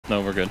No,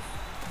 we're good.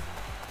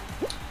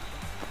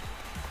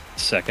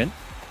 Second.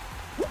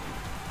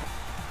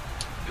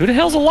 Who the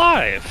hell's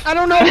alive? I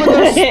don't know, but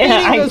they're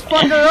speeding this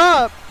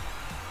fucker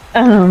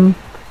up.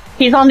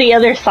 He's on the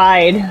other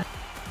side.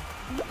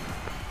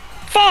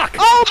 Fuck!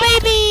 Oh,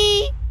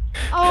 baby!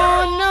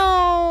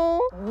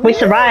 Oh, no! We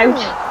survived.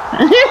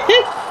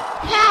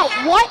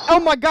 How? What?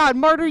 Oh my god,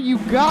 murder you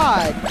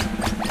god!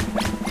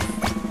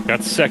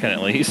 Got second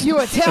at least. You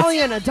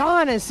Italian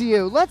Adonis,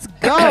 you! Let's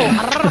go!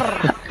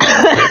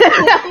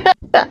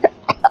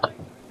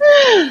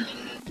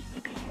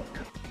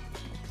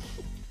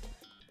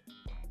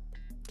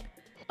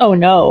 Oh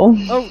no.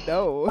 Oh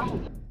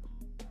no.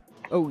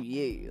 Oh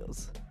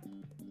yes.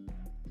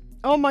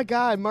 Oh my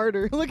god,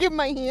 murder. Look at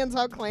my hands,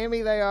 how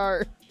clammy they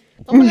are.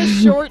 I'm gonna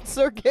short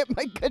circuit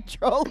my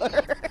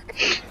controller.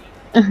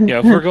 Yeah,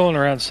 if we're going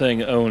around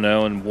saying "oh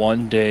no," and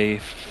one day,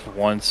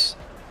 once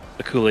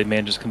the Kool-Aid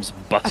Man just comes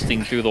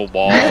busting through the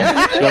wall,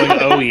 going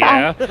 "oh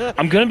yeah,"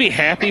 I'm gonna be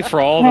happy for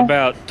all of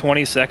about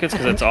 20 seconds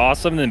because it's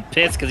awesome, and then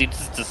pissed because he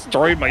just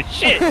destroyed my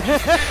shit.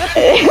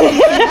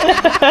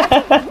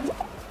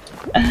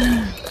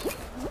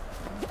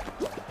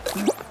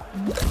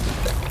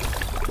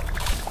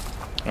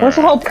 What's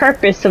the whole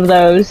purpose of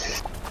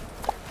those?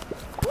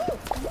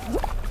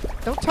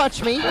 Don't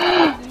touch me.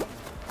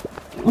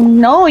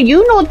 No,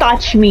 you don't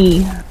touch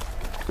me.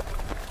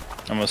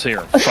 I'm gonna sit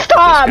here. And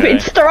Stop!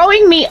 It's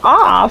throwing me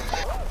off.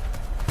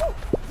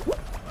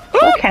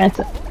 Okay.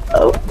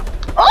 Oh.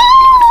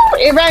 Oh!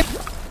 It ran.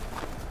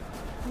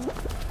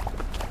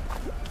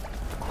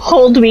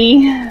 Hold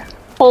me.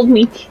 Hold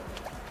me.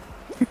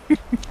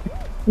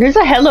 There's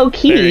a Hello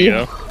Kitty. There you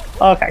go.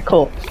 Okay,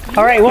 cool.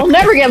 Alright, we'll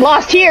never get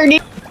lost here.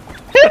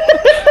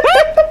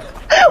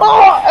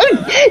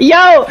 Oh!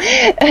 Yo!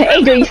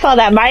 Angel, you saw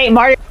that, right?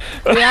 Marty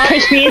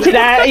pushed me into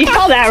that. You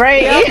saw that,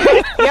 right? Yep.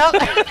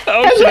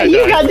 Oh, That's what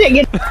you got to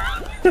get.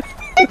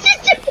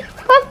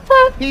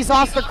 He's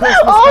off the Christmas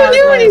Oh, card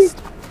dude. list.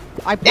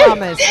 I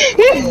promise.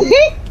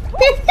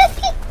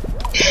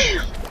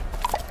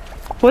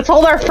 Let's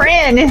hold our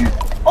friend.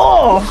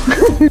 Oh!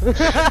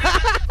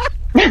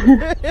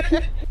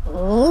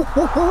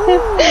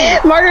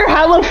 Murder,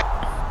 how the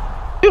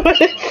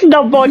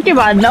no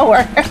Pokemon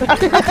nowhere. I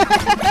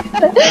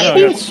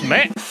got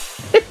smacked.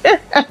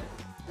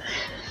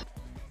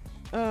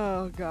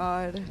 Oh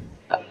god.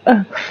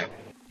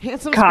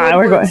 Handsome God,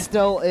 we're Squidward's going.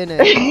 still in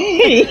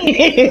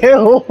it.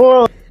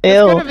 Ew.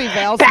 Gonna be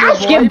Val's new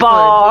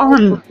Basketball.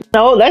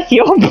 No, that's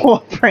your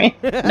boyfriend.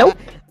 Nope.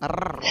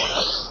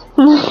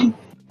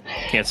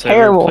 Can't say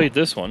Terrible. I played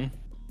this one.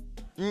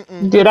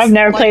 Dude, I've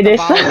never Like played the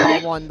this.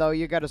 volleyball one though,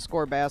 you gotta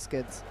score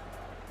baskets.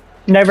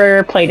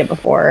 Never played it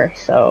before,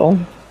 so.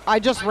 I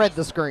just read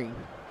the screen.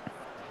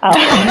 Oh.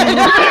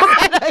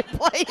 I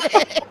played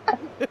it.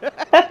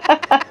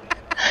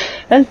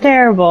 That's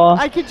terrible.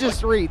 I could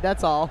just read,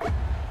 that's all.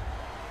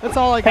 That's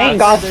all I got. Thank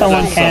God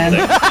someone That's can.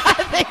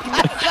 Thank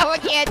God someone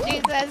can,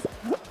 Jesus.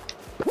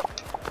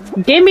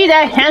 Give me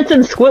that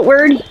handsome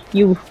Squidward.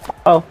 You.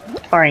 Oh,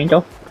 sorry,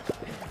 Angel.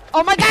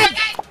 Oh my god!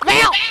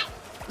 Val!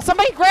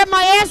 Somebody grab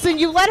my ass and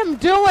you let him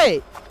do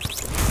it!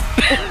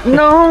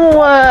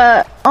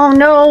 No, oh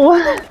no.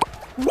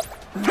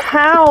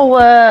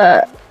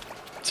 How,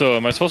 So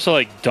am I supposed to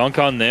like dunk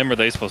on them, or are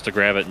they supposed to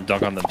grab it and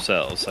dunk on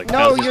themselves? Like, No,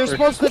 how's this you're work?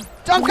 supposed to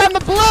dunk on the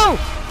blue!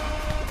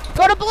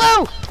 Go to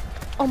blue!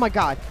 Oh my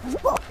god.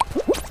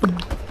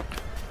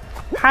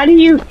 how do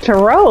you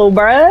throw,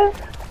 bruh?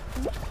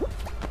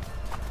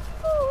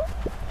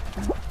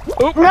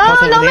 Oh, No, both no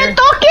over me there.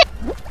 toque!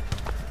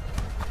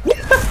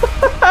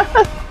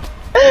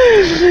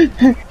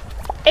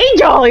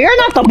 Angel, you're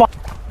not the boss.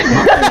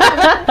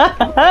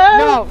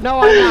 No, no,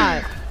 I'm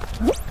not.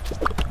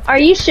 Are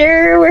you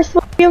sure we're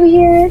supposed to be over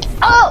here?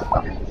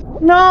 Oh!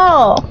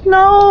 No!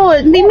 No!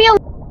 Leave me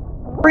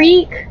alone,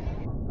 freak!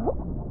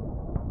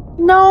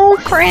 No,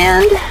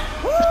 friend!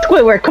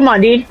 Squidward, come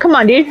on, dude. Come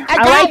on, dude. I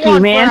got like you,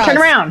 one man. for Turn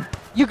us. around.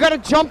 You gotta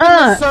jump in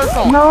the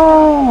circle.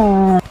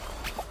 No!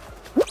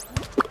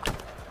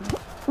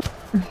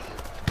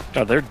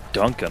 God, they're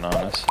dunking on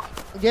us.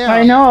 Yeah.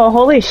 I know.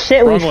 Holy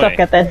shit, we Wrong suck way.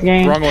 at this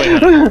game. Wrong way. You're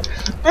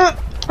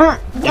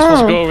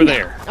supposed to go over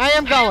there. I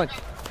am going.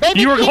 Baby,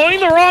 You were going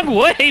the wrong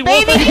way.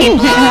 What the keep blowing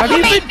Have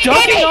you me, been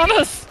dunking baby. on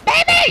us?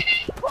 Baby!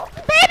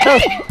 Oh,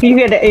 you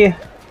get it.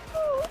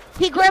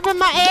 He grabbing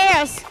my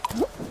ass.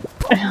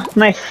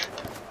 Nice.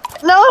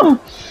 No!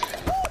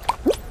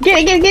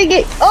 Get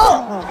it.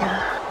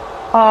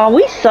 Oh! Oh,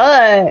 we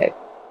suck.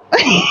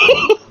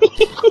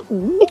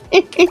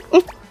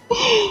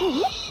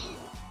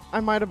 I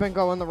might have been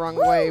going the wrong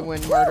way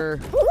when Murder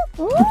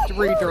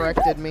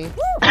redirected me.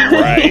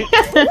 Right.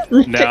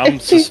 Now I'm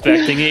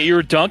suspecting it. You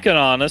were dunking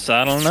on us.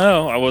 I don't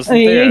know. I wasn't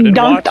there. I You didn't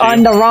dunked watch on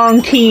you. the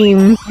wrong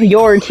team.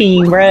 Your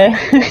team, bruh.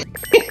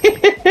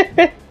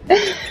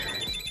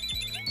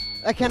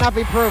 That cannot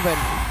be proven.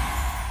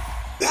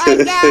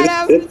 I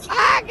got him!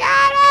 I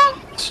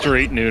got him!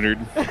 Straight neutered.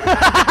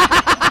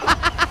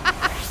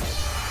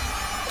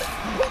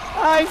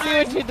 I see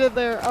what you did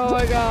there. Oh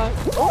my god.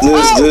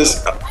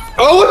 This.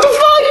 Oh, what the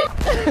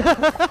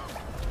fuck?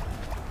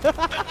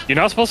 You're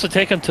not supposed to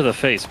take him to the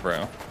face,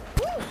 bro.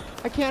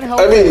 I can't help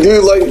I mean, it.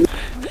 dude, like.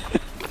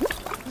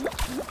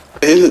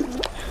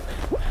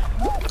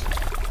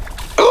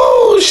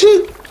 Oh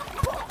shit!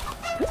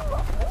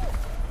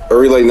 Are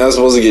we like not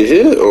supposed to get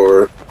hit,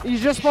 or? You're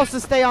just supposed to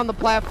stay on the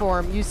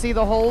platform. You see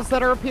the holes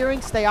that are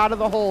appearing? Stay out of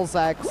the holes,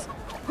 X.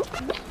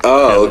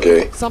 Oh,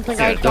 okay. Something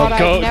Yeah, I thought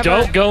I'd never...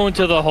 Don't go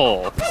into the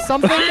hole.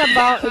 Something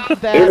about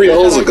that... Every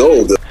hole's a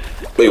gold.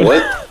 Wait,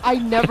 what? I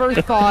never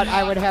thought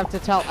I would have to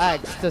tell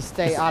X to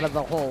stay out of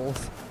the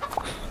holes.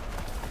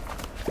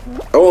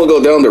 I want to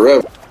go down the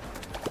rabbit.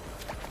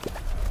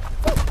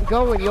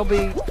 Go and you'll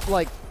be,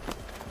 like,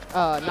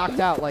 knocked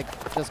out,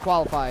 like,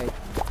 disqualified.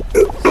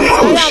 Oh Stay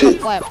on the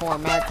shit!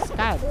 platform, X.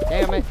 God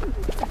damn it.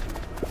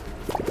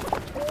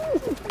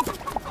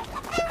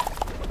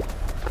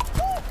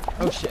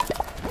 Oh shit.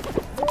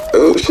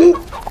 Oh shit!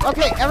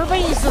 Okay,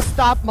 everybody needs to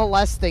stop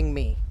molesting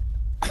me.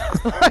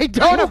 I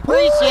don't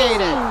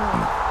appreciate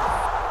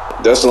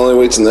it. That's the only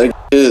way to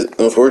not get hit,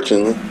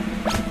 unfortunately.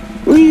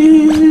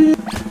 Whee!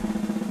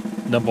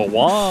 Number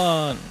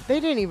 1. They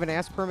didn't even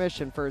ask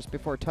permission first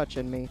before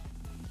touching me.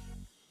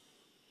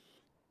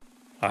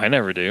 I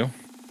never do.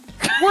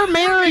 We're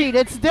married,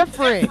 it's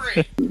different.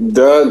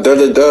 Dot,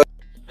 dot, dot,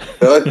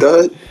 dot,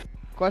 dot.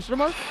 Question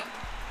mark?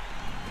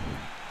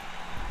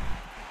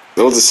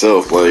 Note to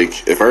self,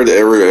 like, if I were to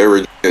ever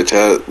do a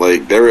chat,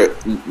 like, never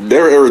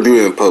ever do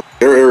it in public.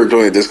 Never ever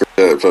join a Discord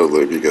chat in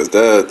public, because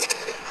that,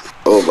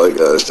 oh my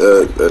gosh,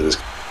 that is.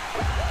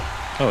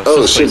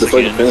 Oh shit, the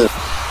fucking pen.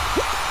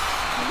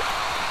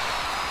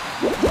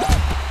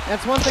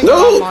 That's one thing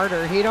No! about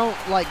Martyr. He don't,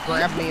 like,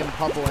 grab me in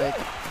public.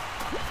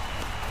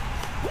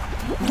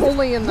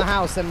 Only in the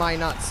house am I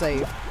not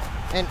safe.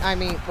 And, I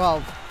mean,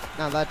 well,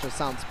 now that just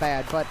sounds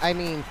bad, but, I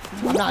mean,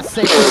 I'm not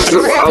safe from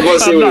I'm grabbing. about to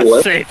say, I'm wait, not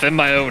what? safe in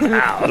my own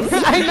house.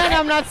 I meant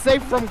I'm not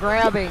safe from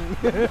grabbing.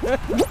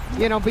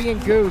 You know, being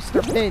goosed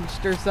or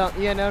pinched or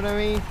something, you know what I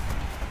mean?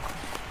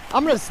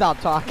 I'm gonna stop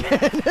talking.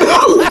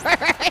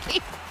 Alright.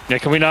 Yeah,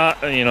 can we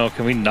not,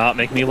 can we not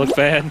make me look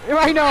bad?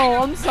 I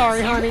know, I'm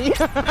sorry, honey.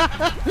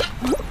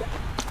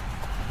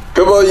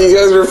 Come on, you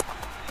guys are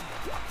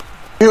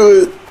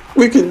do it.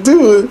 We can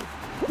do it.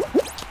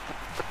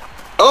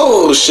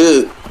 Oh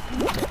shit.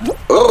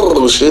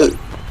 Oh shit.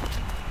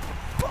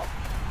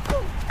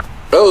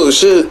 Oh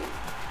shit.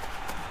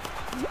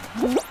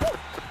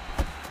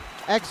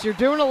 X, you're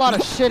doing a lot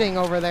of shitting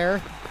over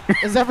there.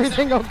 Is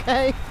everything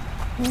okay?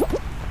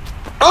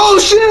 Oh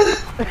shit.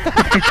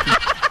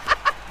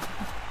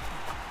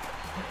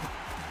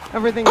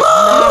 Everything's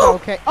not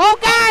okay. Oh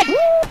god!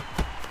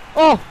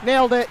 Oh,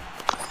 nailed it.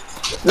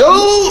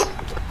 No.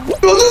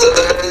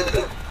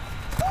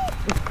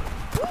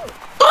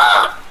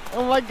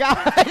 Oh my god,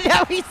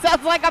 now he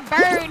sounds like a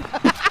bird.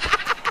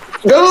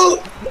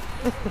 No.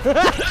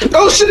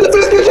 Oh shit.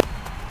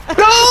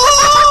 No.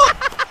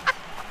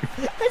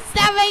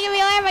 Stop making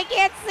me laugh, I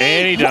can't see.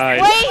 And he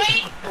died.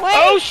 Wait.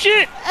 Oh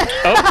shit!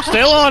 Oh,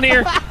 still on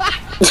here.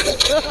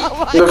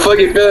 The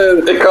fucking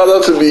fan, it caught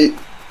up to me.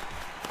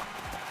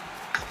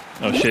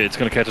 Oh shit, it's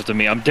gonna catch up to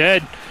me. I'm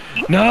dead.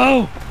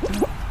 No!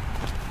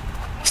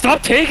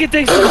 Stop taking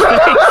things from the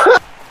face!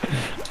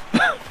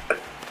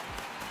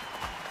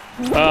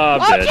 Oh,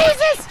 I'm dead.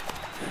 Jesus!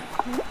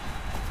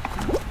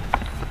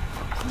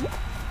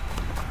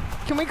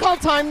 Can we call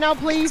time now,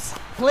 please?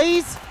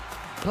 Please?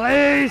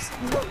 Please?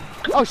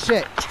 Oh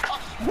shit.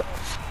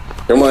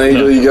 Come on,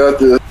 Angel, you got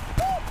this.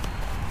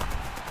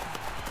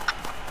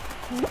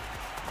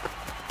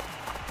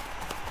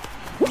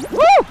 Woo!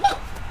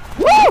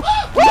 Woo!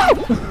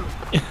 Woo!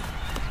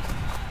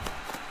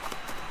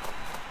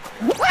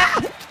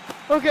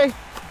 Okay,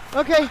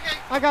 okay,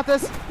 I got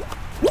this.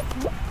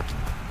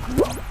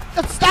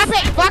 Stop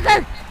it,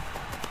 fucker!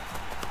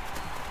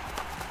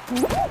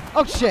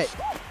 Oh shit.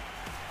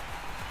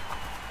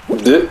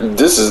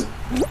 This is.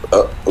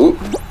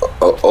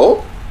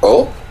 Oh.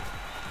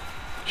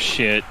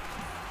 Shit.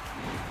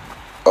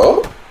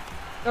 Oh.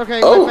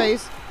 Okay, Oh. my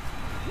face.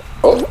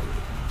 Oh.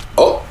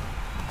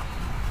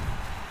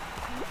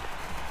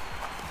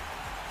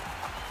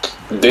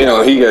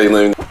 Damn, he got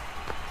eliminated.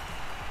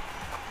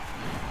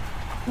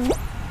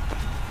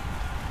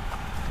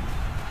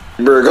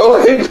 Bro, go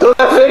ahead, go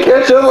ahead,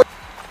 catch up.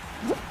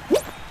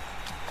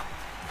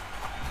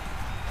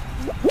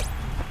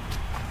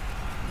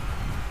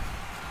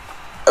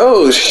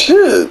 Oh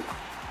shit!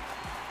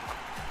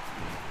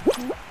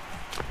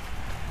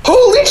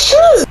 Holy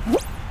shit!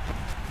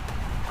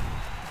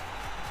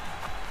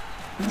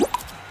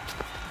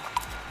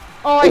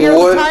 Oh, I hear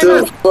What the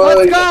timer. the fuck?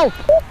 Let's go!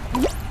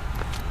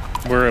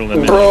 We're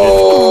eliminated.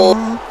 Bro!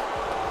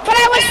 But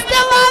I was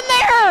still on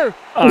there!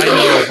 I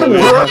know, but we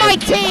You're haven't- my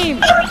team!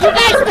 You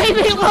guys made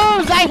me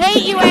lose! I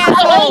hate you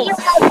assholes!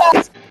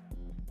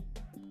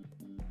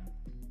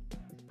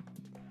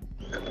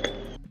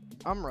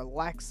 I'm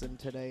relaxing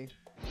today.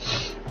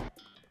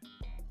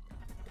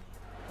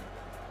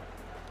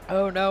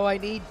 Oh no, I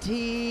need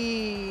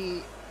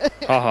tea!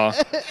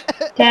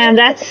 Damn,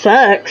 that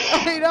sucks.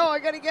 I know, I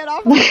gotta get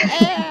off my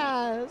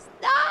ass!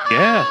 No!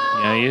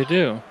 Yeah, you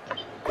do.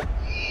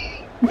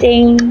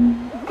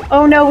 Ding.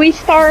 Oh no, we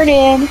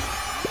started.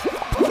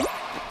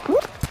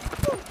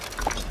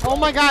 Oh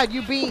my god,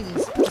 you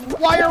beans.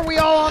 Why are we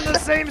all on the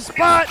same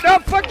spot? No,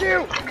 fuck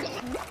you!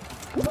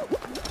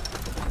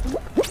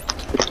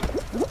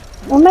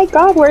 Oh my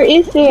god, where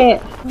is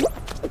it?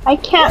 I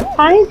can't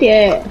find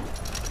it.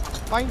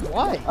 Find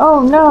what?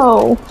 Oh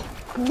no.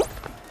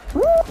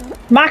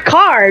 My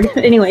card!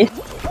 Anyways.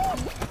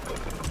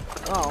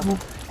 Oh.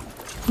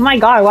 Oh my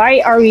god,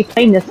 why are we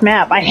playing this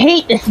map? I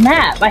hate this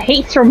map. I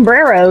hate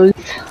sombreros.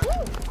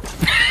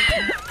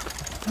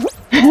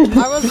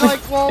 I was like,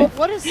 well,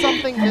 what is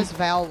something Miss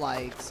Val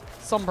likes?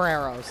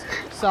 Sombreros.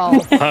 So, I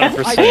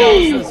 100%.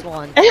 chose this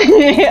one.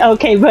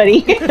 Okay,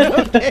 buddy.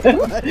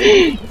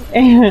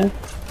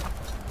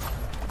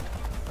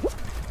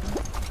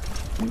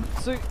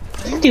 So,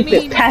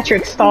 Stupid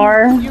Patrick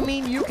Star. You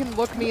mean you can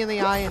look me in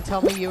the eye and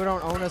tell me you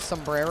don't own a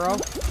sombrero?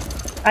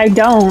 I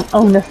don't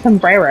own a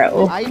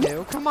sombrero. I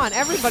do. Come on,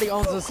 everybody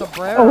owns a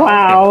sombrero.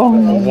 Wow.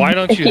 Why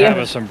don't you Yeah. have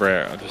a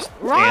sombrero? Just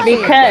Right.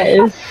 answer.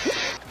 Because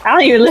I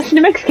don't even listen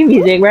to Mexican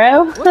music,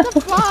 bro. What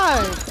the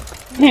fuck?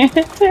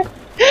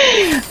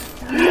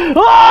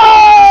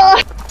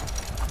 Oh!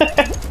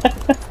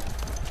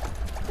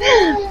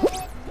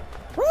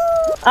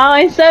 Oh,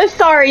 I'm so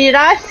sorry. Did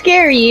I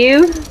scare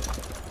you?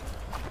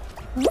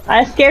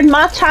 I scared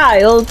my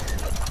child.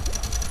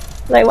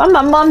 Like, why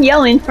my mom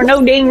yelling for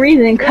no dang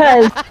reason?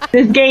 Cause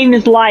this game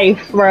is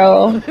life,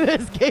 bro.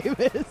 This game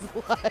is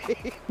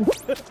like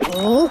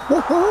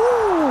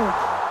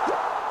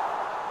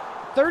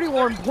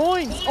 31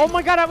 points. Oh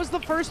my god, I was the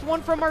first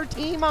one from our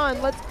team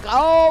on. Let's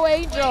go,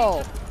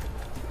 Angel.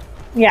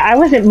 Yeah, I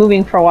wasn't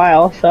moving for a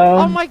while, so.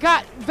 Oh my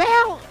god,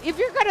 Val, if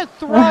you're gonna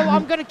throw,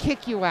 I'm gonna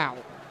kick you out.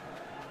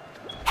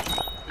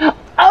 Oh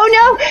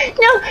no!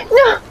 No!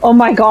 No! Oh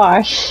my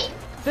gosh.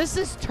 This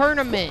is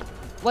tournament.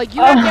 Like,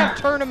 you have to have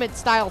tournament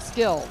style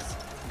skills.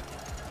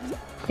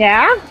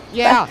 Yeah?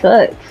 Yeah.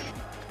 That sucks.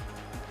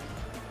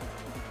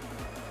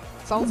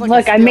 Sounds like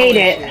Look, a I skill made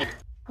issue. it.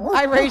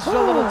 I raged a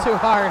little too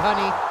hard,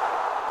 honey.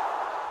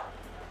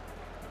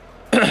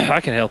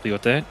 I can help you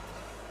with that.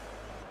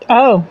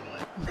 Oh.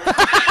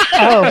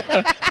 Oh.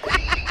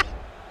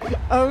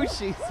 Oh,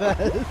 she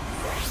says.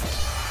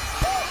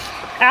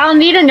 I don't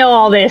need to know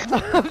all this.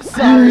 I'm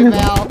sorry,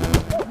 Val.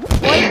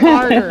 Play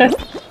harder.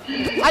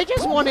 I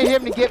just wanted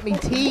him to get me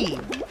tea.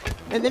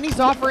 And then he's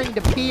offering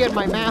to pee in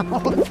my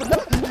mouth.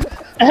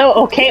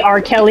 Oh, okay,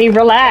 R. Kelly,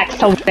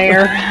 relax over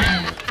there.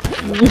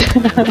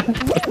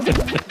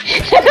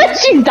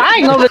 She's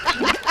dying over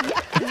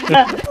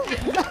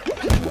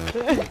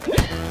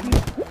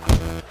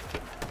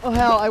Oh,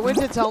 hell, I went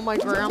to tell my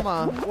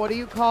grandma, what do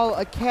you call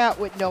a cat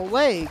with no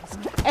legs?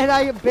 And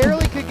I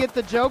barely could get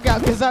the joke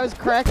out because I was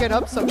cracking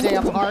up so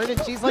damn hard. And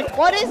she's like,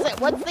 what is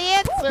it? What's the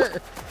answer?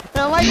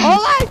 And I'm like, hold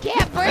on, I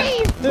can't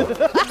breathe.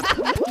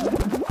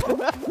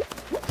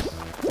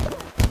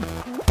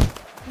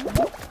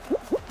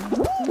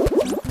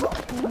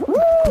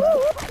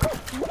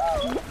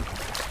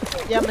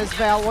 Yeah, Miss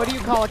Val, what do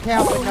you call a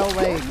cat with no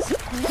legs?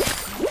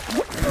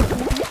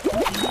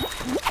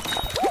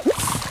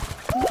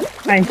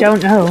 I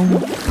don't know.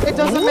 It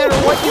doesn't matter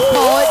what you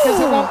call it because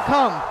it won't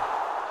come.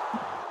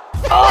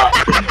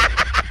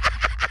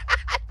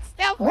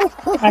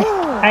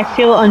 I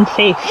feel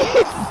unsafe.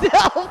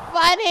 So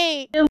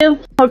funny. Okay,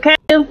 okay,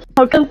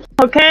 okay,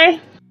 okay.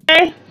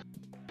 I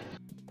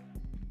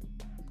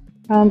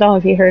don't know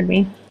if you heard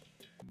me.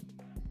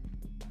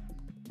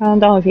 I don't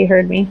know if you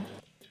heard me.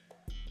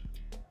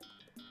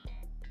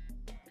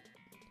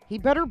 He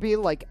better be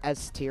like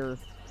S tier.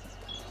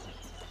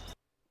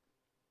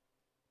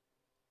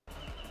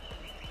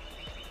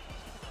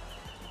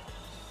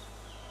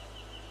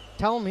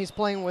 Tell him he's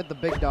playing with the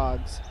big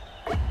dogs.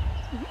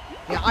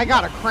 Yeah, I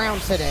got a crown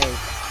today.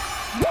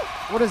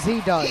 What has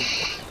he done?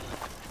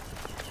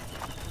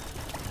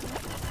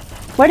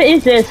 What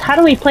is this? How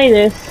do we play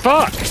this?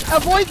 Fuck!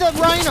 Avoid the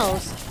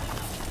rhinos.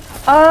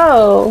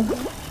 Oh.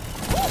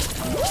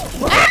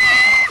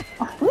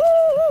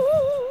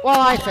 Well,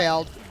 I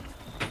failed.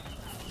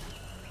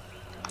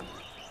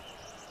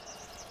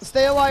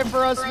 Stay alive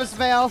for us, Miss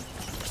Val.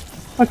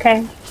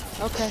 Okay.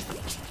 Okay.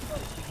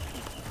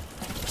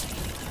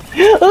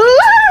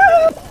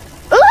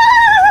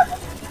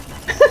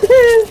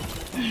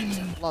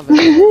 Love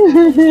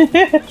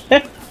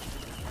it.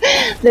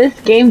 This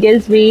game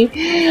gives me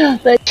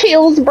the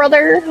chills,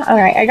 brother.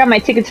 Alright, I got my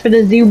tickets for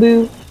the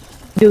Zubu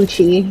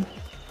Gucci.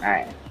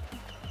 Alright.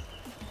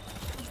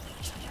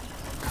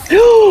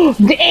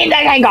 Dang,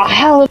 that guy got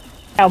hella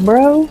out,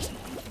 bro.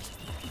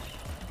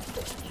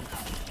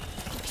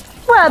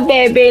 What,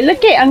 baby?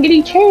 Look it, I'm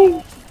getting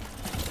changed.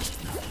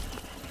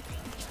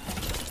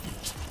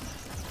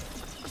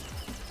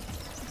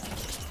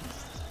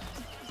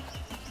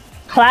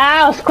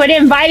 Klaus, quit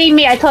inviting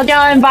me. I told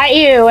y'all to invite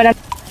you. And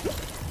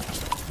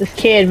this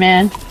kid,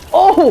 man.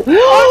 Oh!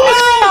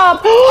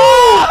 Stop!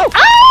 Oh!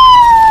 Ah!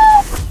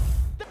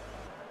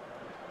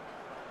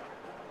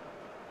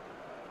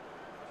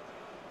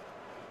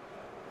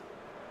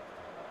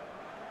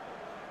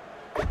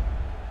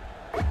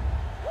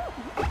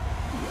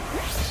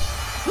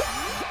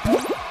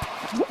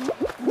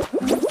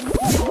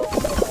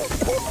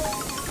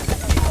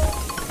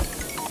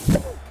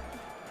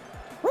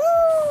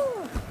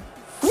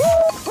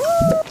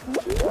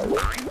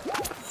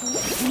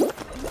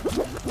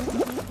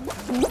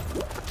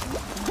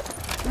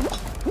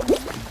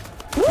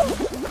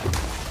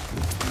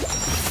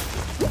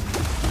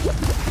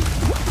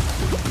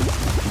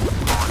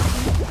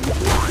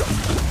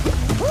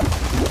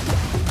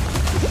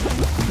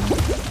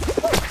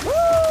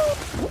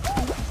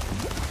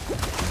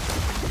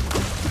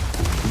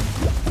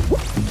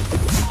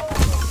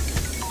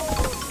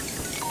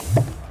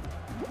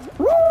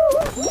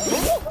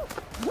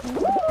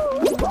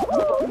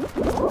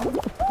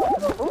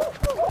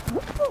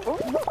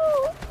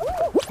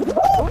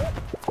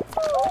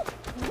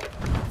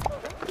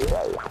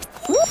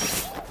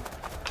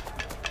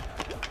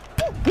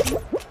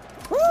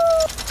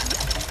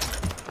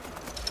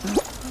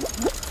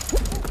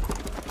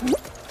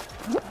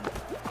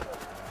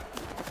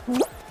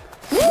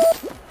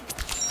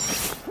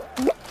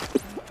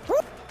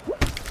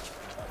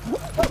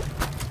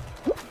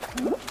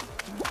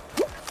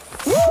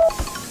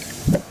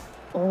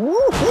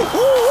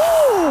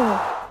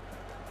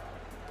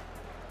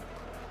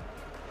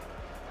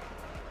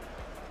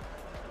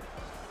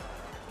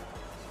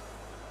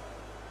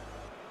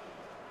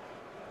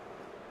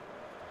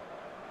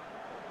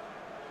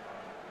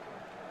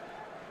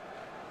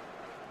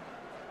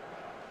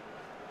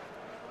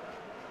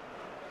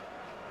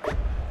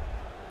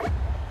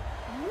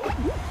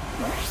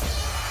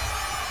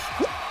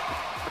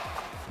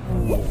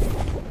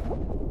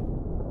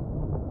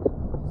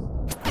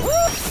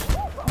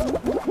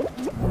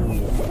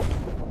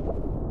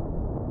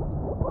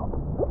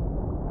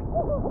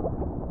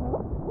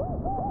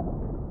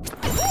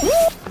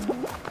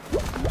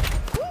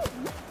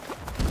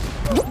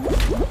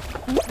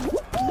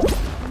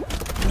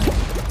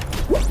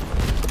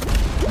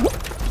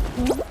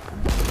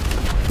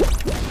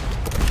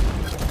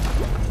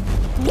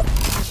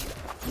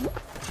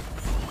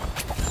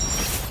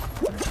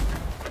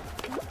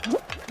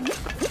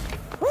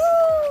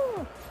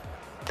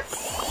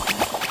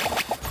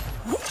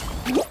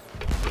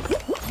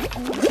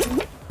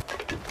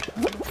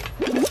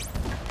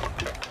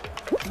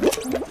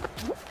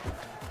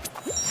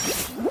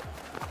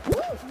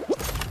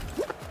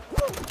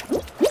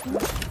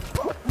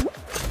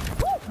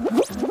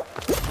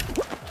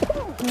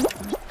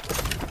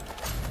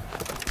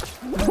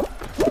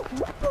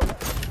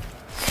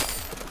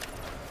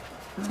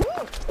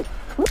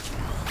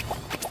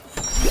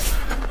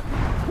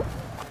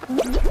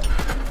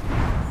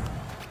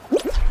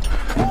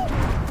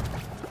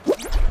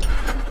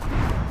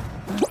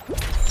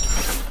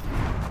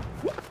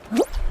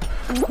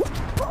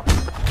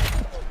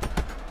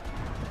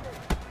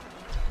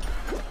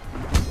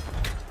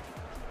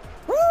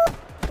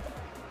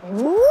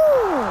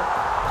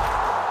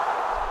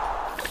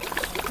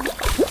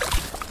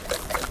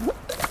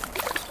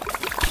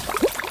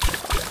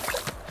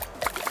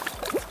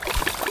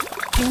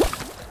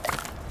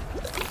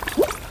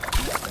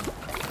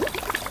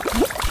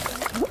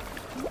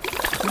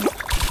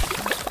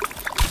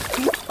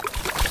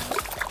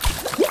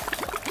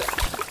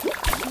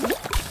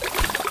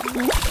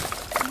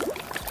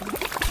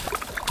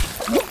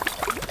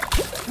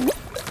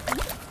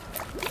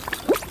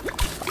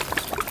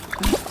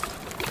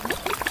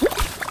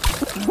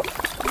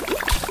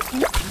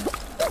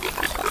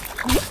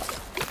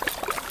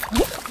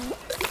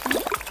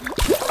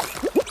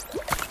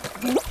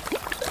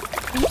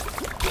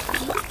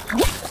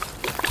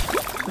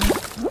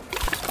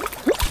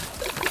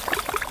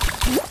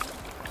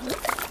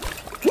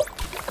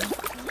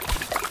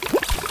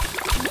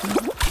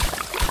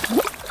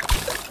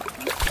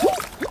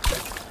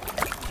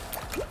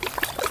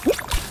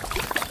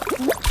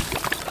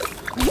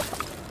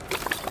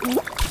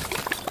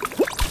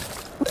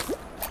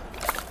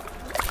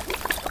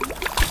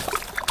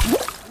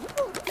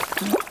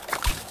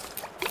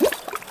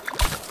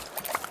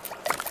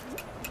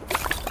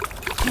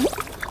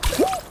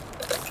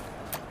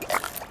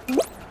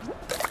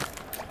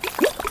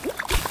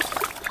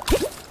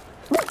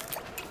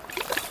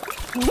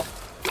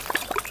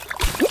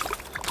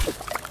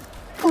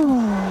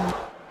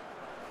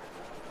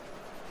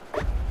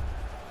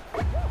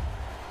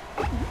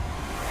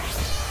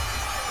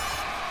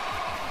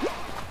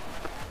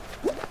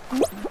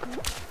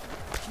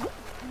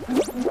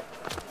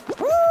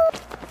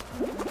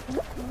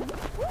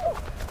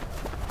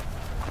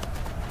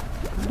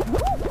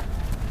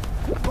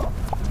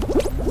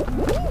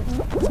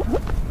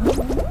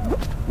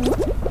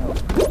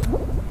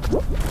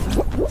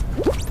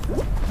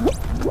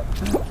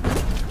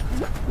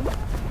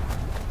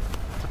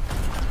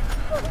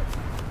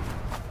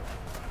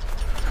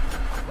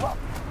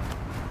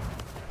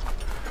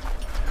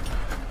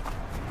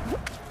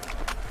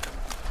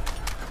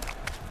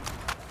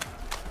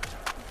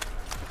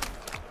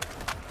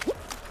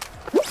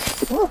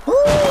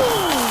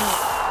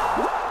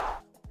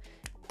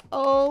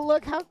 Oh,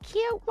 look how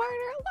cute Warner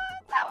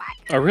looks. Oh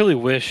my I really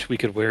wish we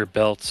could wear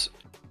belts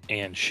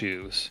and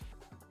shoes.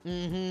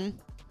 Mm-hmm.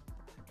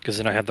 Because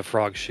then I had the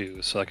frog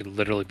shoes, so I could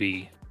literally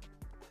be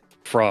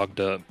frogged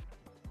up.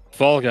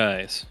 Fall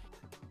Guys,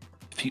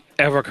 if you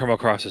ever come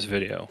across this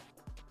video,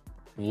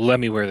 let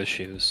me wear the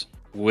shoes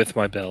with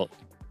my belt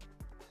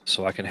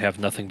so I can have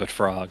nothing but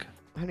frog.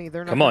 Honey,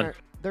 they're not Come gonna, on.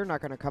 They're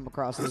not gonna come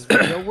across this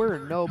video. We're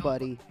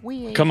nobody.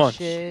 We ain't Come on,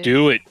 shit.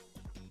 do it.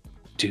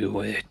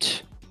 Do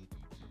it.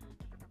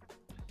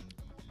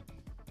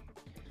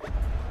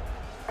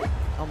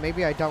 Oh,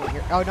 maybe I don't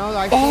hear. Oh no,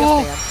 I see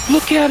a stand.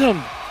 Look at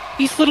him!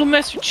 He's Little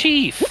Master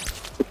Chief!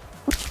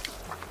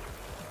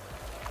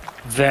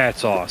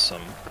 That's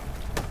awesome.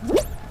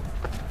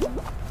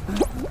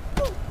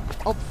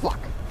 Oh fuck.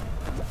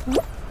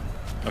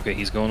 Okay,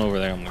 he's going over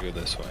there. I'm gonna go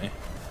this way.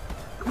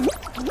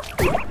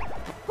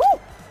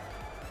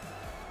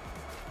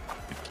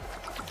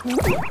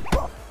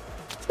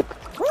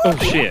 Oh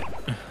shit.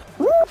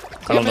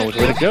 I don't know which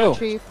way to go.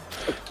 Chief.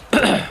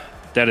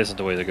 That isn't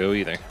the way to go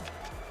either.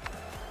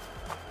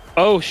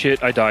 Oh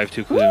shit, I dived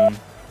too soon.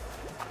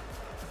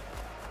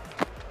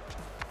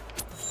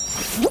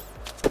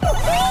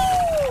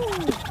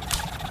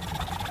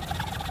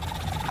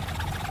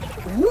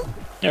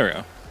 There we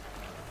go.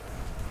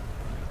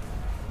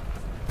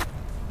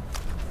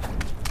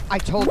 I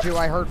told you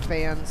I heard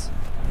fans.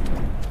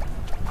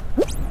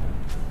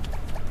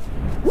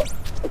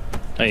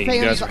 Hey,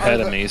 you guys are ahead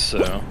of me,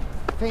 so...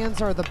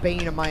 Fans are the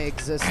bane of my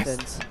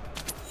existence.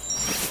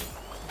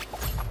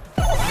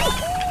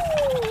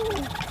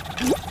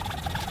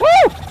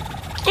 Woo!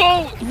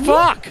 Oh,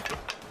 fuck!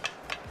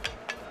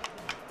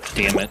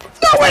 Damn it.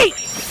 No, wait!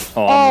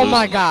 Oh, Oh I'm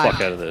my losing the God.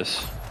 fuck out of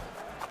this.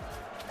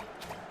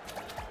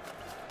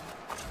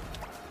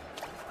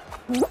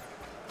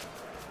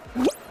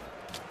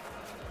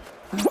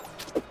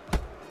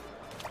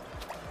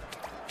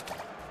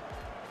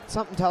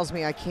 Something tells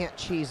me I can't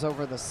cheese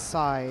over the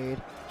side.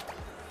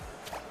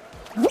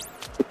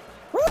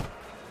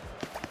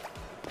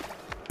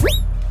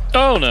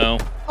 Oh no.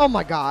 Oh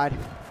my God.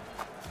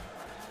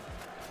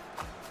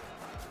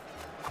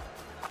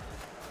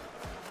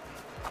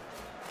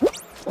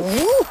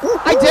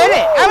 I did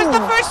it! I was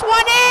the first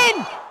one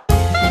in!